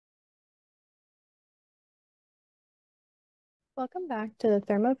Welcome back to the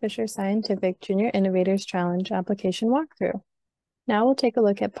Thermo Fisher Scientific Junior Innovators Challenge application walkthrough. Now we'll take a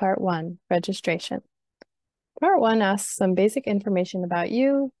look at Part 1, Registration. Part 1 asks some basic information about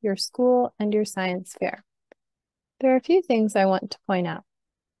you, your school, and your science fair. There are a few things I want to point out.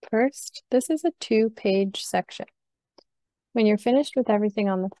 First, this is a 2-page section. When you're finished with everything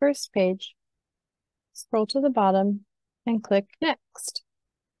on the first page, scroll to the bottom and click Next.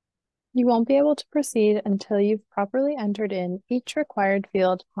 You won't be able to proceed until you've properly entered in each required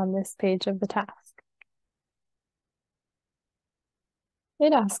field on this page of the task.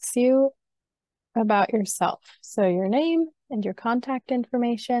 It asks you about yourself, so your name and your contact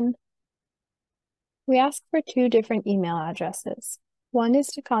information. We ask for 2 different email addresses. One is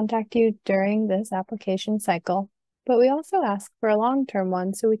to contact you during this application cycle, but we also ask for a long-term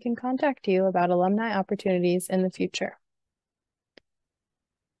one so we can contact you about alumni opportunities in the future.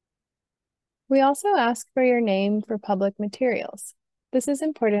 We also ask for your name for public materials. This is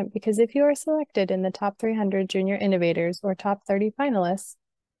important because if you are selected in the top 300 junior innovators or top 30 finalists,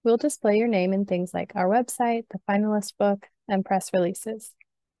 we'll display your name in things like our website, the finalist book, and press releases.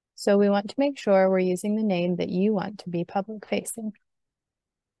 So we want to make sure we're using the name that you want to be public-facing.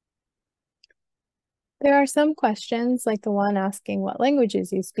 There are some questions, like the one asking what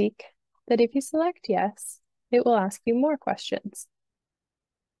languages you speak, that if you select yes, it will ask you more questions.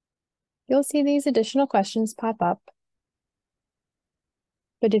 You'll see these additional questions pop up,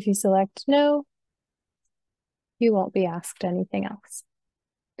 but if you select no, you won't be asked anything else.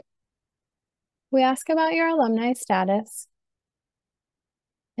 We ask about your alumni status,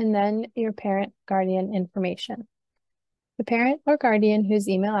 and then your parent-guardian information. The parent or guardian whose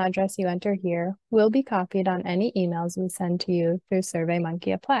email address you enter here will be copied on any emails we send to you through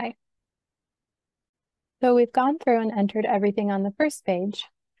SurveyMonkey Apply. So we've gone through and entered everything on the first page,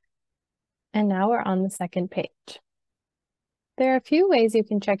 and now we're on the second page. There are a few ways you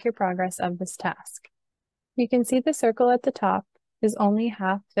can check your progress of this task. You can see the circle at the top is only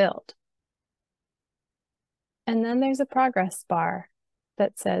half filled. And then there's a progress bar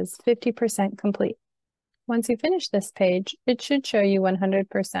that says 50% complete. Once you finish this page, it should show you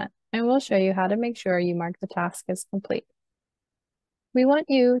 100%, and we'll show you how to make sure you mark the task as complete. We want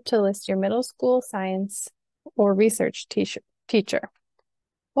you to list your middle school science or research teacher.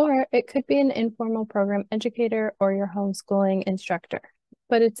 Or it could be an informal program educator or your homeschooling instructor,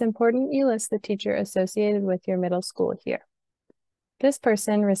 but it's important you list the teacher associated with your middle school here. This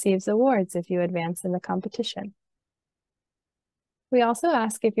person receives awards if you advance in the competition. We also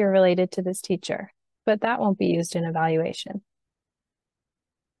ask if you're related to this teacher, but that won't be used in evaluation.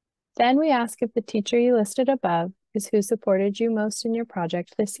 Then we ask if the teacher you listed above is who supported you most in your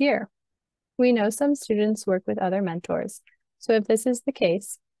project this year. We know some students work with other mentors, so if this is the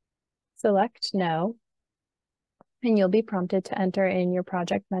case, select no, and you'll be prompted to enter in your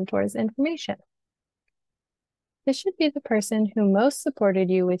project mentor's information. This should be the person who most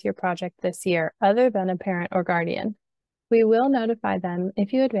supported you with your project this year, other than a parent or guardian. We will notify them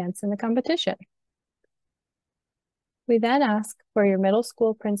if you advance in the competition. We then ask for your middle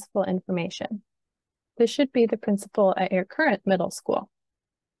school principal information. This should be the principal at your current middle school.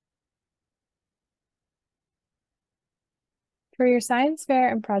 For your science fair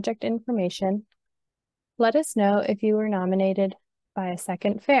and project information, let us know if you were nominated by a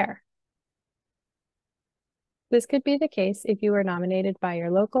second fair. This could be the case if you were nominated by your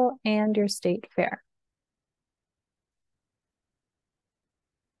local and your state fair.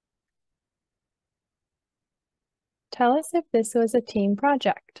 Tell us if this was a team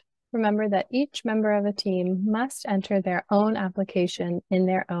project. Remember that each member of a team must enter their own application in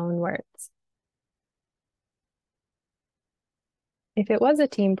their own words. If it was a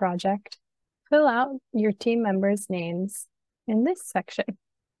team project, fill out your team members' names in this section.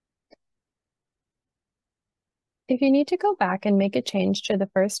 If you need to go back and make a change to the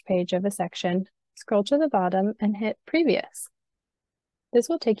first page of a section, scroll to the bottom and hit Previous. This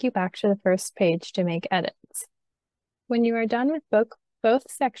will take you back to the first page to make edits. When you are done with both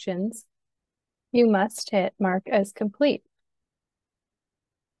sections, you must hit Mark as Complete.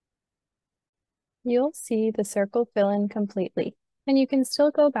 You'll see the circle fill in completely, and you can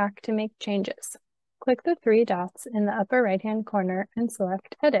still go back to make changes. Click the 3 dots in the upper right-hand corner and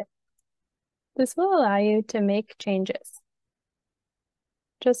select Edit. This will allow you to make changes.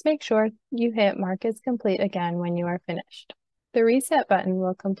 Just make sure you hit Mark as Complete again when you are finished. The Reset button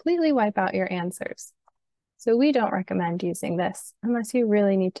will completely wipe out your answers, so we don't recommend using this unless you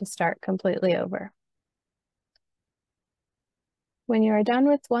really need to start completely over. When you are done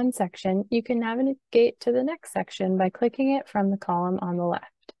with one section, you can navigate to the next section by clicking it from the column on the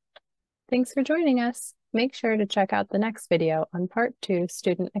left. Thanks for joining us. make sure to check out the next video on Part 2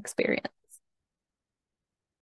 Student Experience.